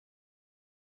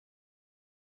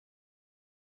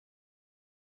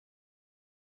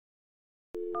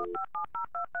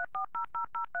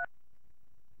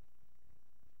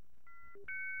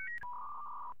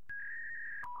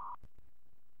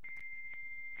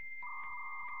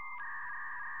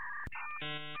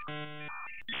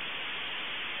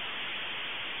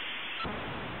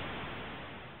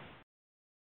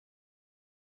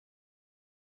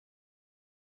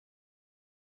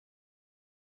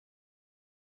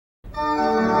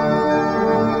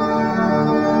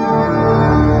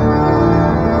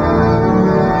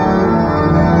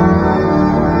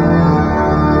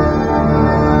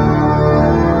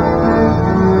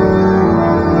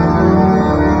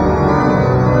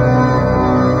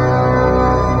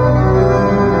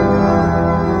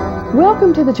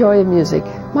Welcome to the Joy of Music.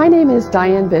 My name is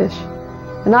Diane Bish,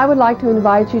 and I would like to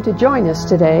invite you to join us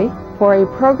today for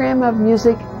a program of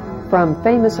music from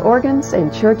famous organs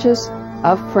and churches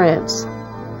of France.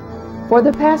 For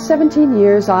the past 17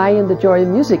 years, I and the Joy of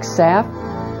Music staff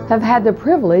have had the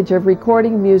privilege of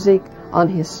recording music on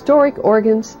historic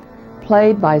organs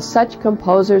played by such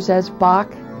composers as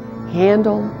Bach,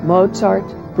 Handel,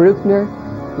 Mozart, Bruckner,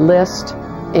 Liszt,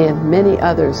 and many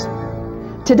others.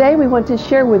 Today we want to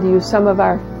share with you some of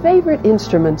our favorite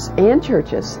instruments and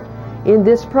churches in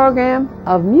this program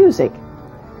of music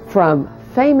from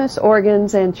famous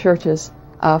organs and churches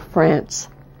of France.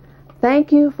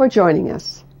 Thank you for joining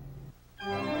us.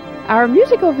 Our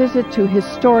musical visit to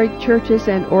historic churches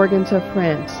and organs of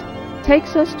France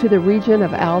takes us to the region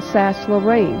of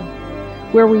Alsace-Lorraine,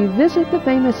 where we visit the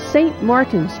famous St.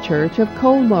 Martin's Church of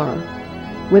Colmar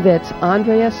with its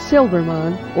Andreas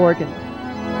Silbermann organ.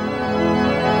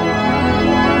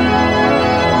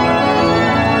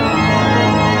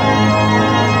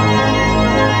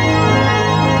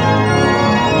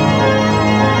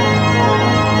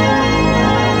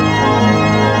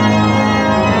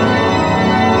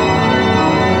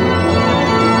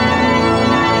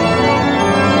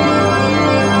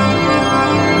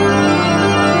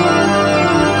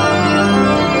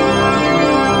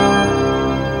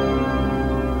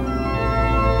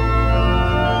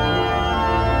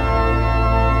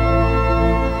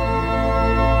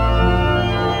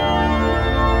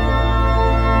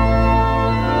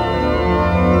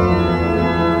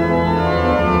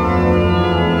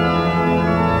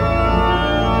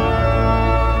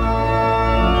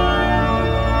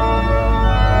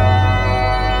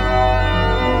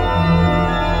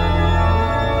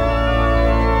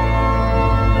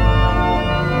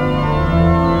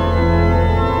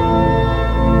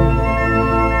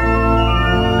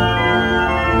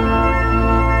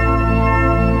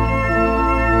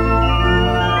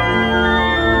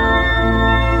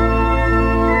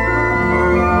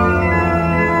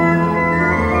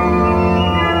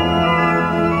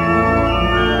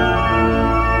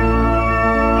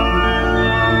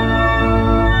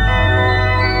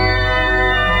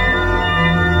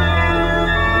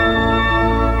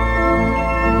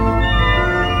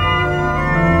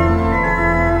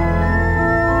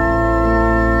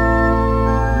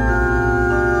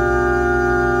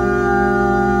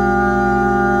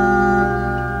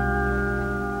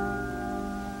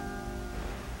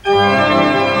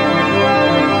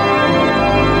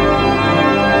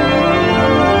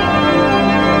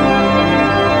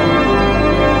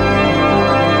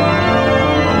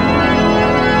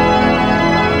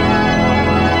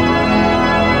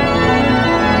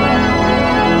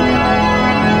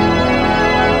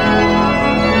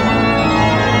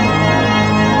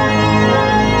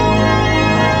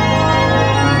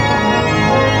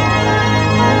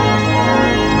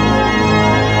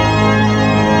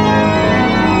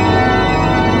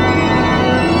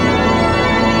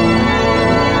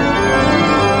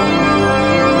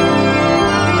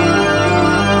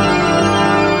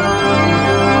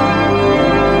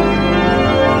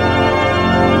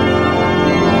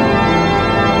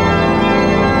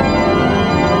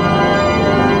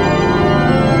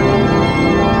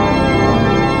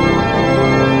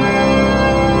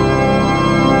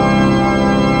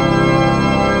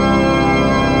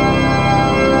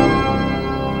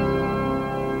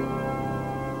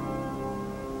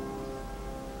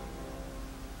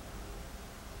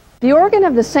 The organ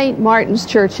of the St. Martin's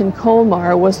Church in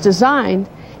Colmar was designed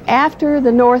after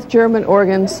the North German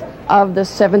organs of the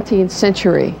 17th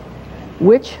century,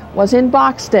 which was in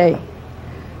Bach's day.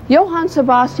 Johann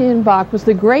Sebastian Bach was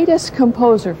the greatest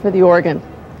composer for the organ.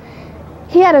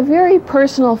 He had a very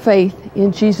personal faith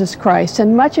in Jesus Christ,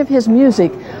 and much of his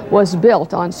music was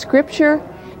built on Scripture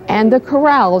and the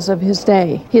chorales of his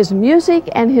day. His music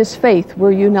and his faith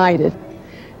were united.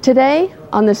 Today,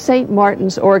 on the St.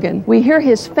 Martin's organ, we hear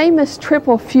his famous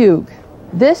triple fugue,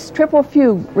 This triple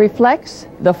fugue reflects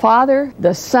the Father,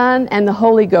 the Son, and the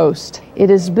Holy Ghost. It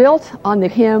is built on the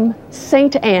hymn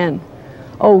Saint Anne,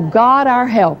 O God our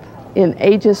help in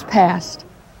ages past.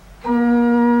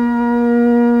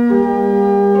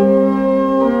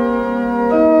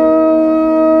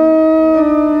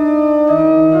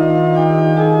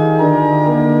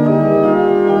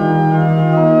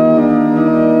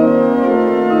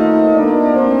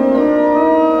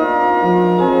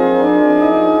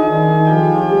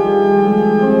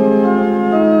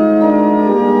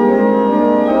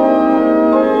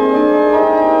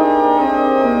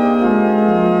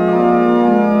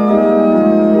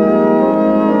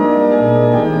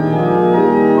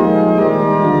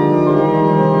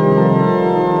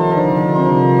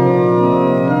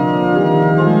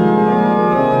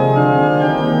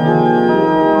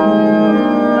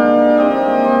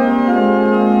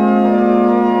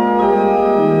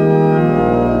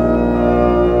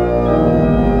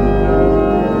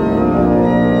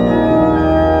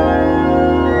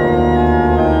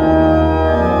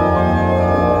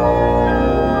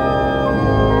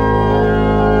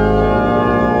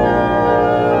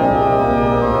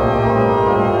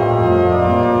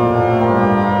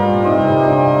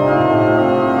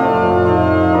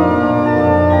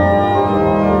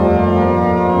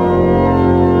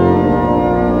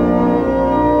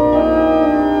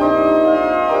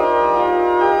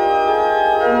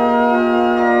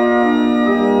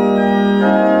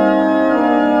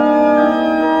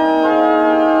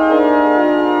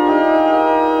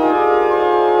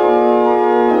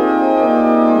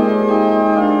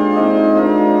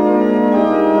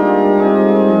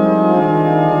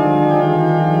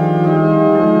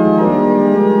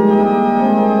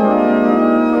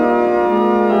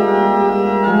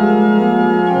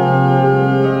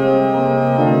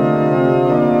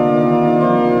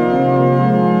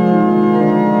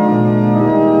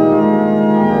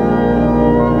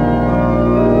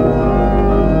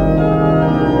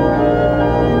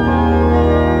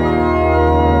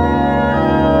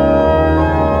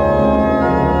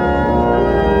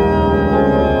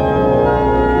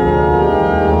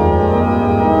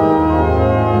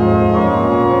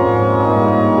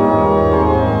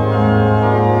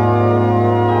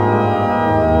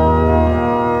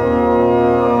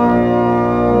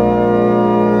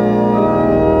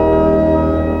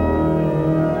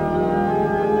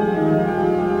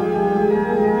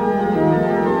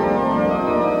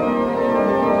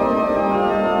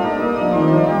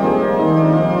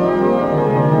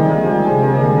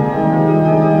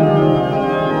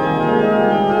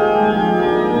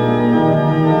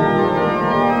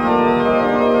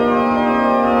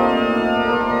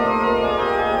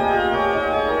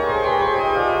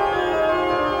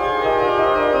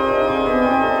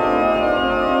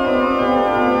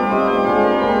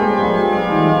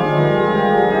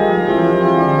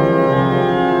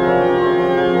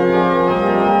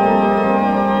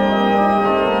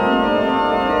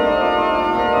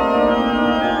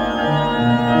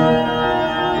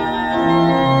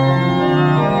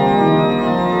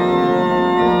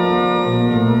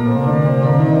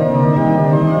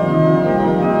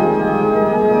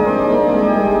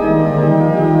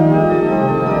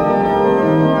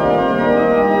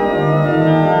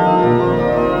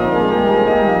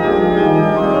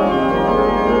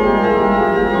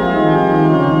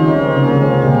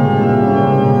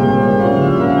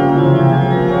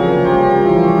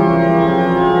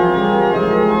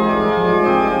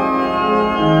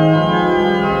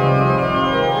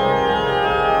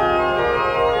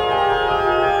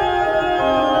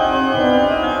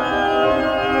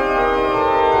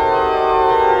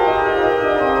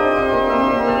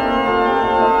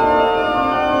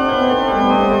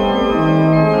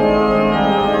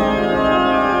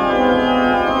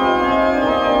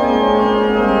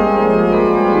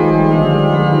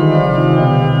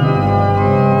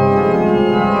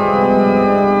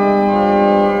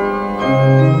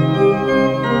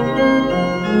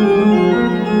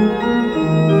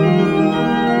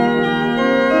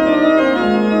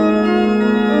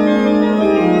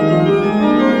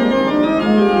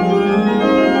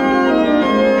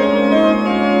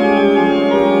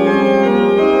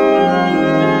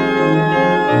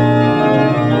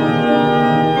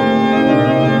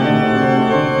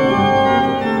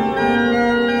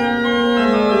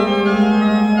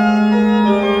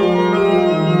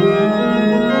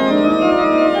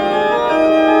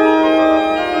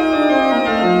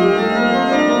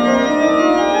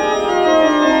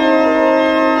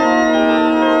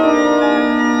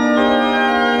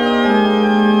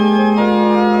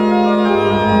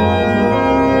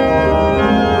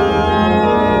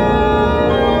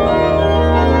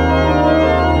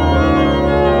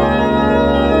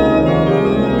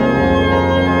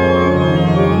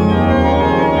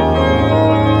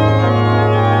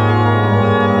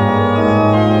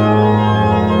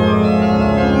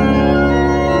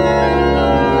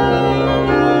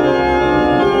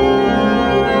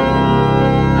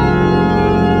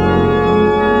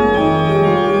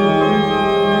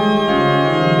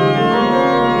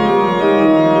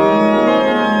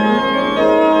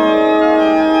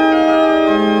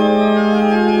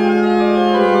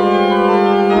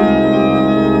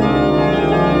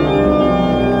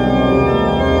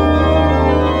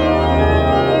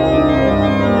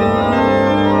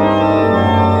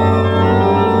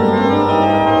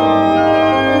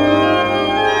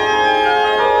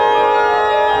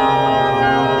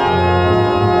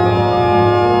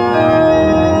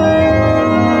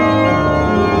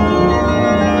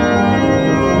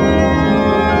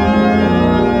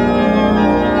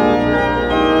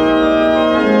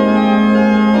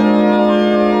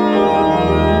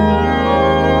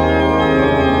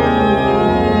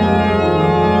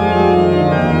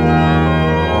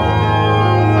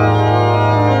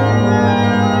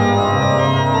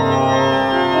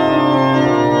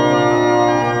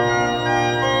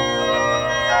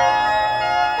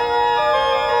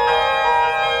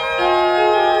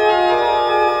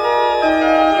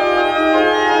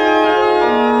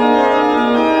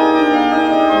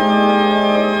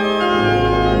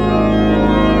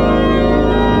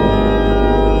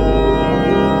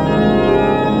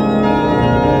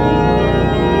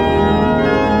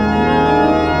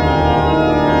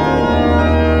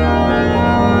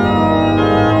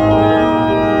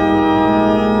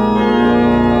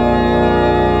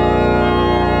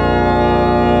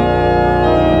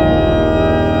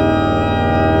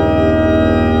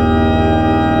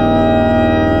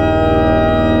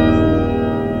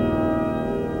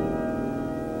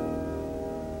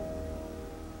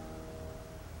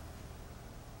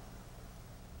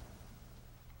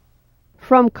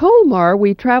 From Colmar,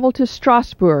 we travel to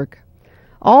Strasbourg.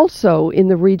 Also in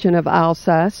the region of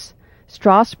Alsace,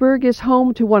 Strasbourg is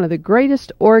home to one of the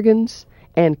greatest organs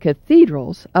and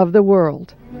cathedrals of the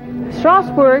world.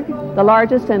 Strasbourg, the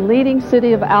largest and leading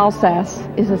city of Alsace,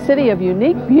 is a city of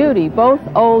unique beauty, both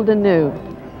old and new.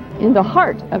 In the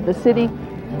heart of the city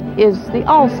is the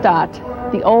Altstadt,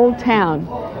 the old town,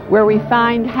 where we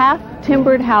find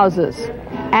half-timbered houses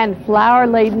and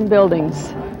flower-laden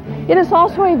buildings. It is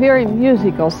also a very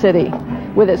musical city,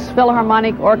 with its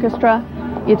Philharmonic Orchestra,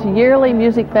 its yearly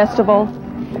music festival,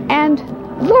 and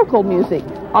local music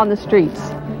on the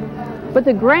streets. But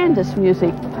the grandest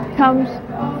music comes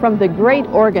from the great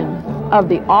organ of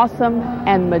the awesome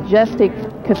and majestic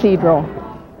cathedral.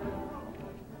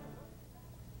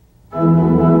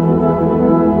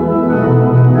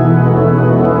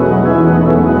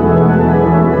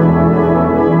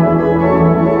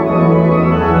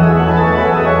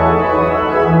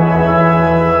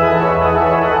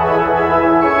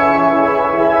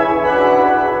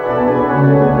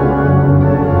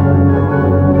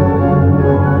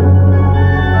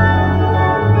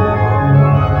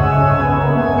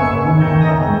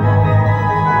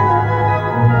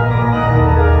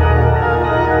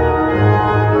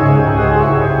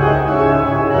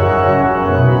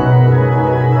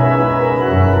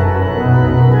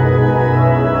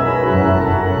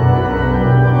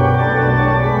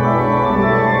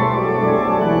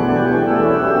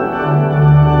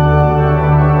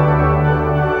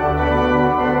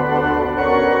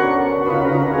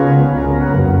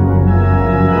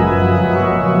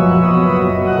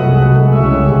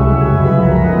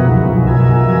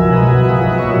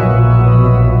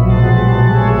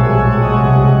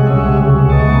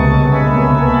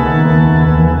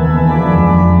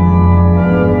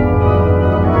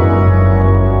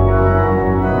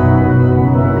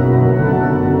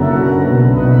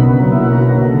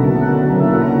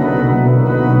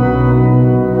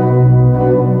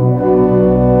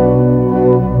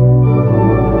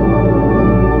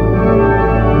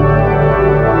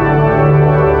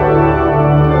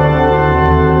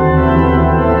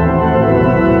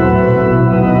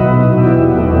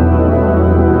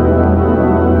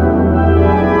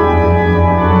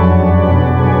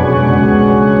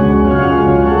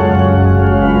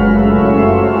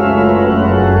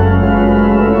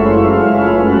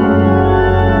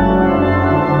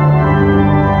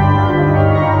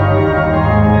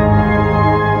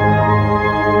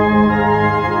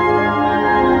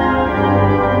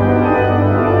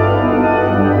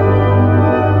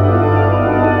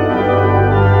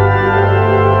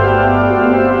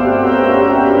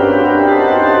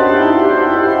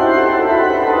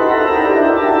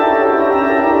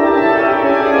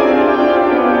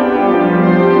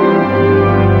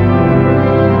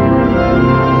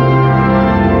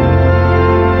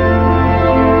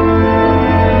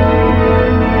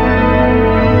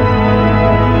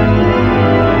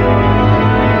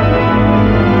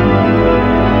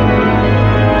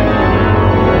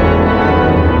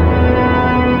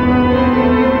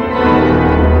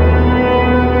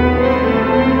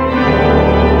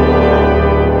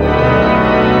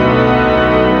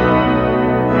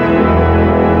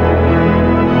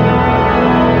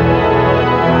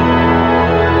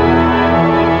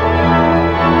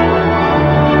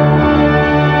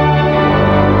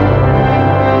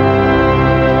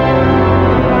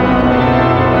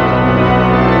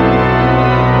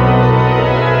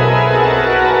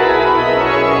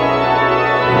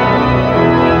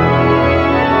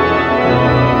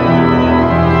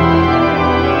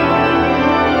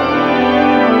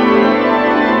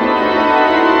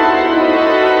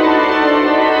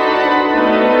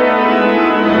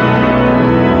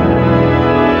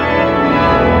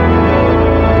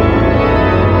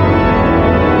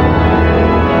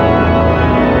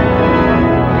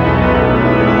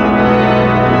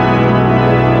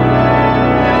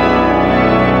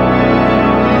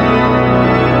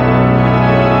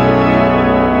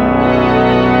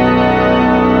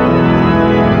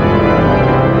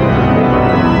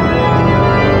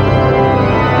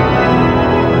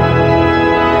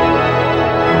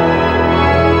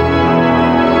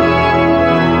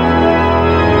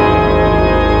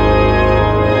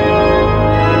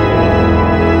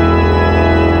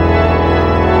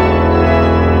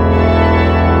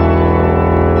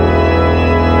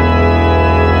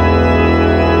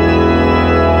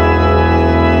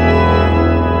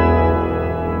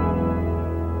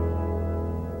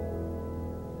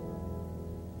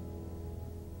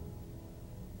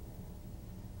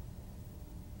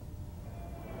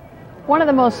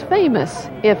 the most famous,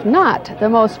 if not the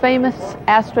most famous,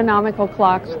 astronomical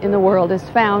clocks in the world is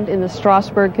found in the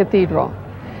Strasbourg Cathedral.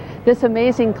 This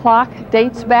amazing clock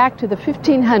dates back to the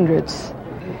 1500s.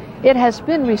 It has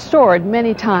been restored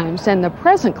many times, and the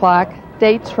present clock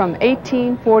dates from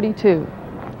 1842.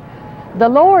 The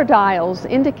lower dials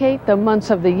indicate the months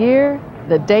of the year,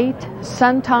 the date,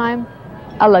 sun time,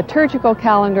 a liturgical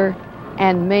calendar,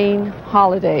 and main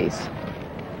holidays.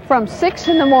 From 6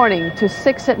 in the morning to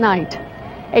 6 at night,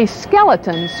 a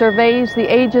skeleton surveys the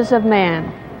ages of man,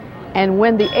 and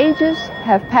when the ages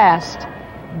have passed,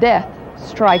 death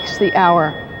strikes the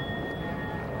hour.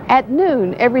 At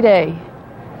noon every day,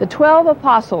 the 12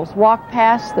 apostles walk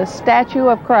past the statue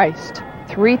of Christ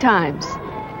 3 times,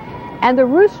 and the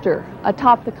rooster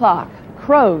atop the clock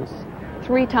crows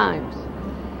 3 times.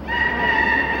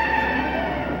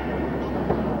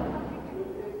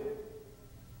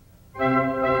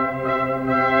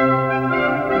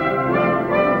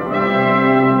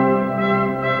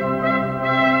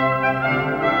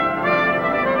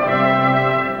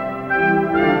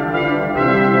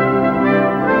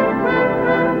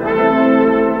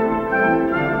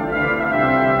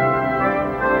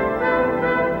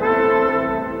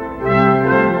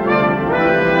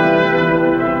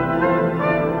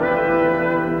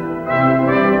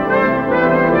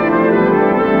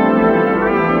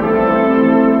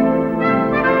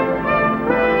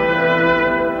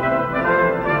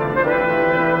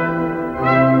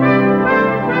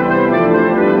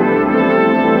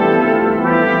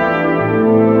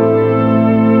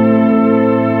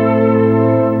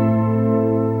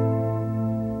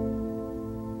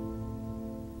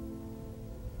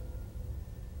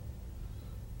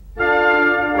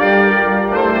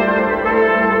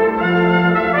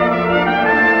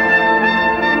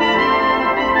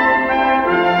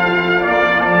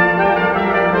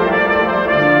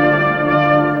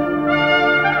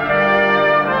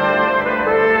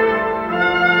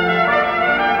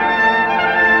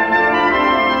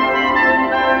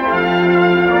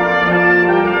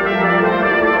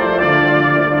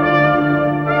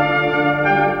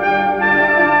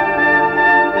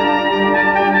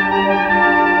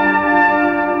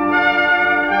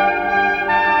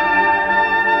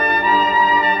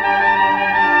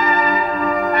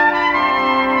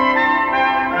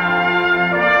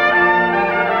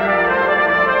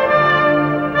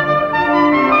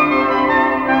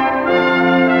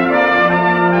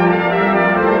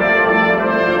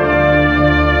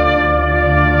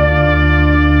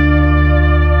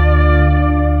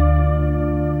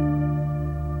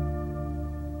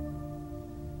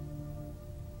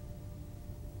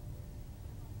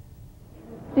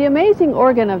 The amazing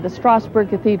organ of the Strasbourg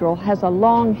Cathedral has a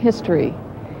long history.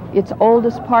 Its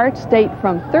oldest parts date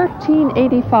from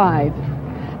 1385.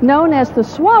 Known as the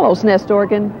Swallow's Nest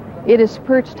organ, it is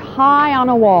perched high on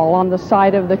a wall on the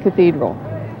side of the cathedral.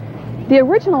 The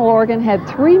original organ had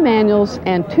 3 manuals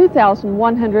and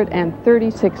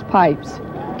 2,136 pipes.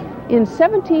 In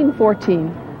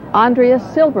 1714, Andreas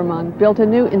Silbermann built a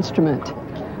new instrument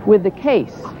with the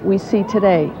case we see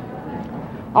today.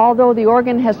 Although the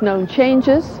organ has known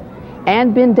changes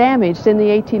and been damaged in the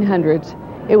 1800s,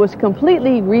 it was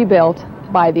completely rebuilt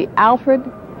by the Alfred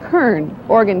Kern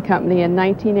Organ Company in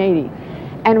 1980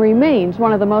 and remains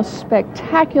one of the most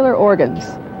spectacular organs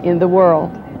in the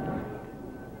world.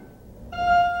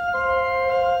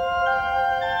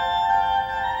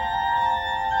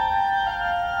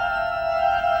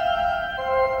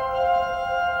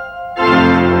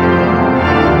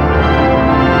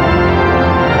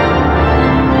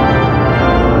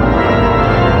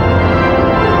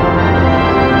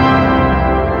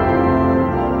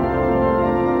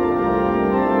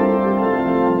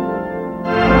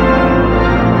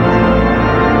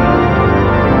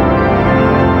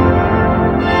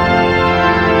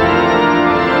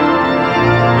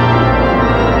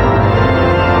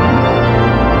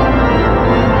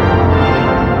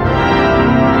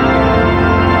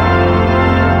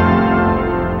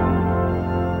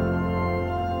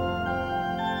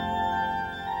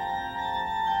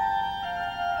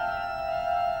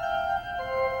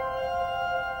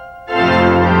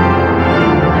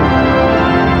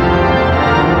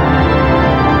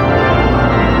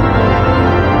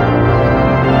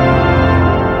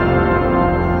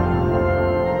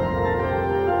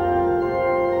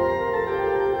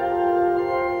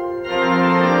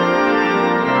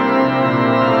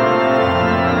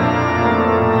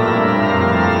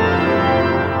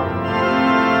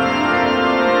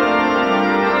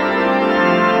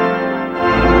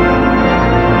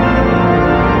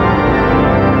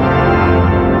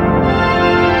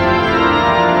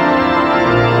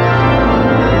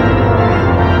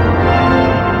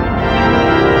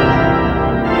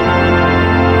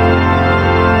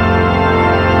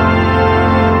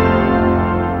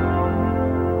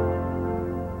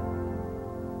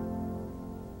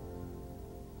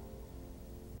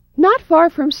 far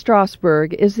from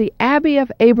Strasbourg is the Abbey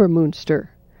of Abermünster,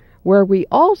 where we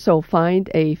also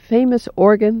find a famous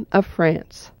organ of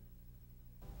France.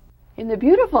 In the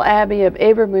beautiful Abbey of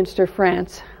Abermünster,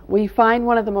 France, we find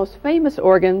one of the most famous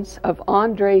organs of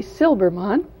André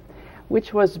Silbermann,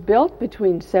 which was built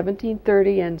between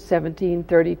 1730 and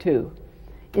 1732.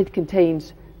 It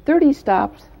contains 30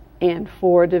 stops and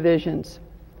 4 divisions.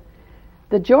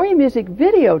 The Joy of Music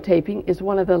videotaping is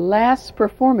one of the last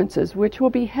performances which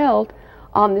will be held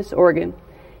on this organ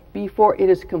before it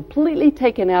is completely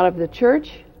taken out of the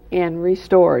church and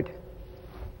restored.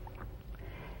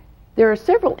 There are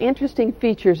several interesting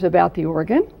features about the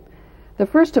organ. The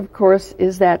first, of course,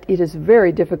 is that it is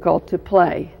very difficult to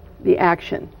play the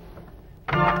action.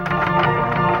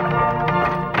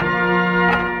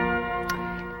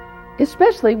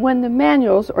 Especially when the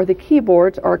manuals or the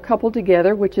keyboards are coupled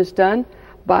together, which is done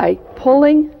by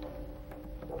pulling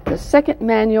the second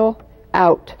manual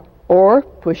out or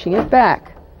pushing it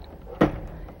back.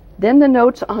 Then the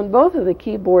notes on both of the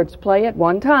keyboards play at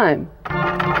one time.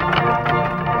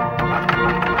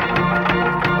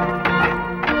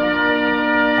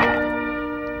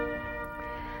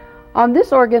 On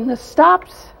this organ, the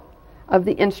stops of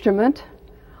the instrument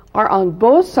are on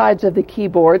both sides of the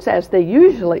keyboards, as they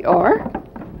usually are,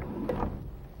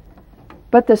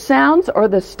 but the sounds or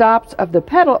the stops of the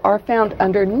pedal are found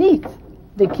underneath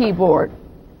the keyboard.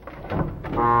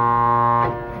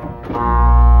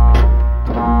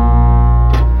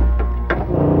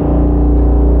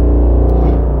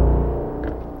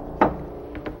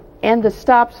 And the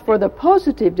stops for the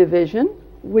positive division,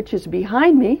 which is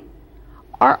behind me,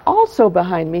 are also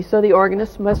behind me, so the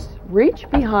organist must reach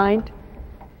behind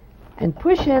and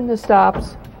push in the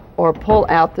stops or pull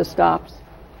out the stops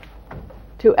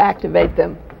to activate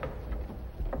them.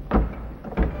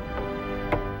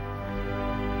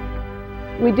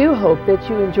 We do hope that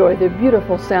you enjoy the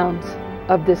beautiful sounds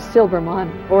of this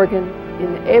Silbermann organ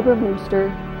in the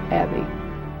Abermünster Abbey.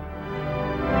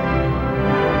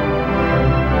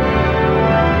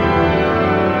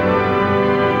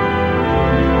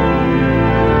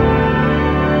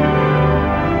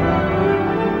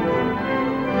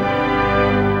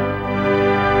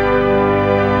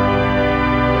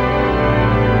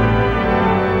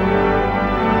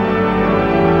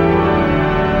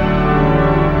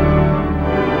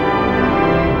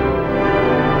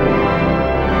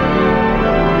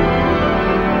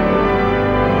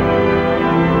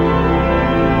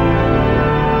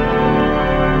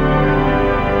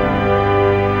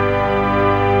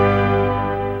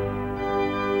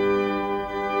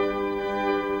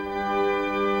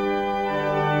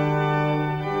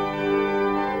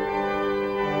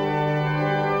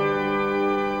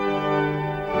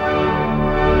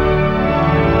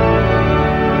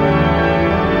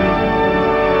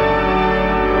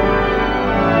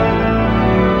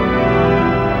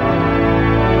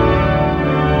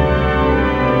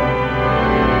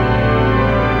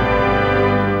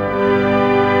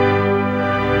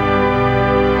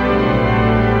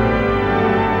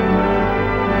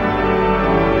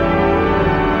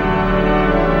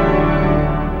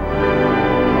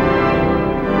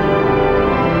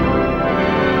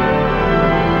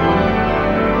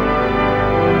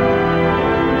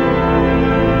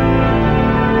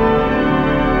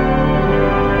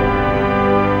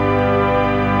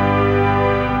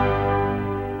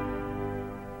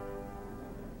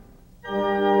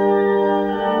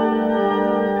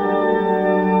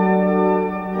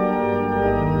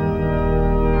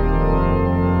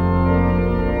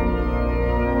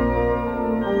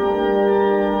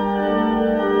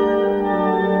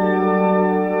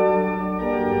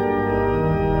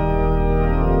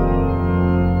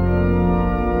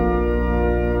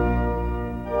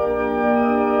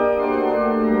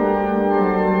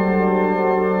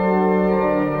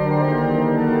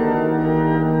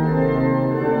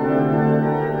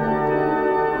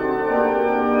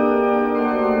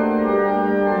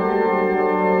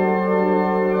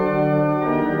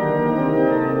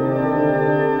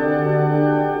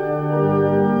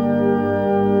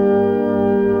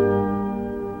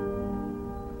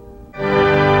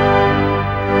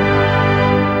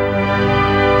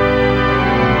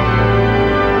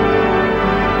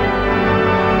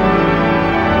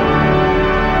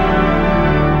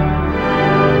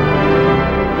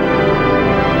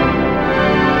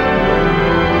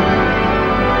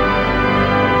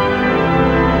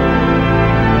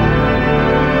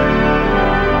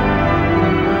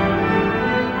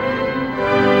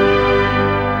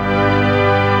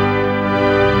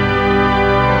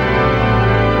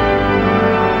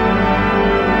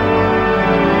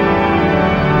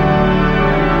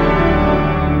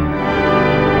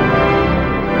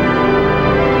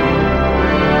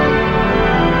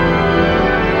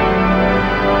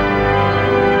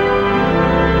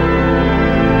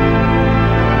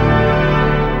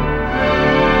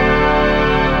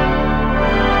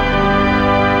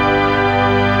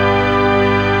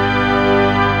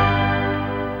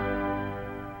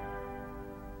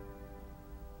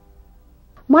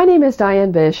 My name is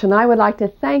Diane Bish, and I would like to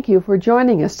thank you for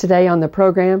joining us today on the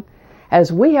program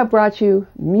as we have brought you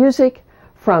music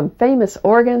from famous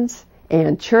organs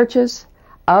and churches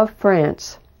of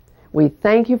France. We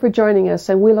thank you for joining us,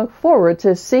 and we look forward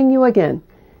to seeing you again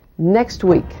next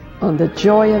week on The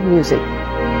Joy of Music.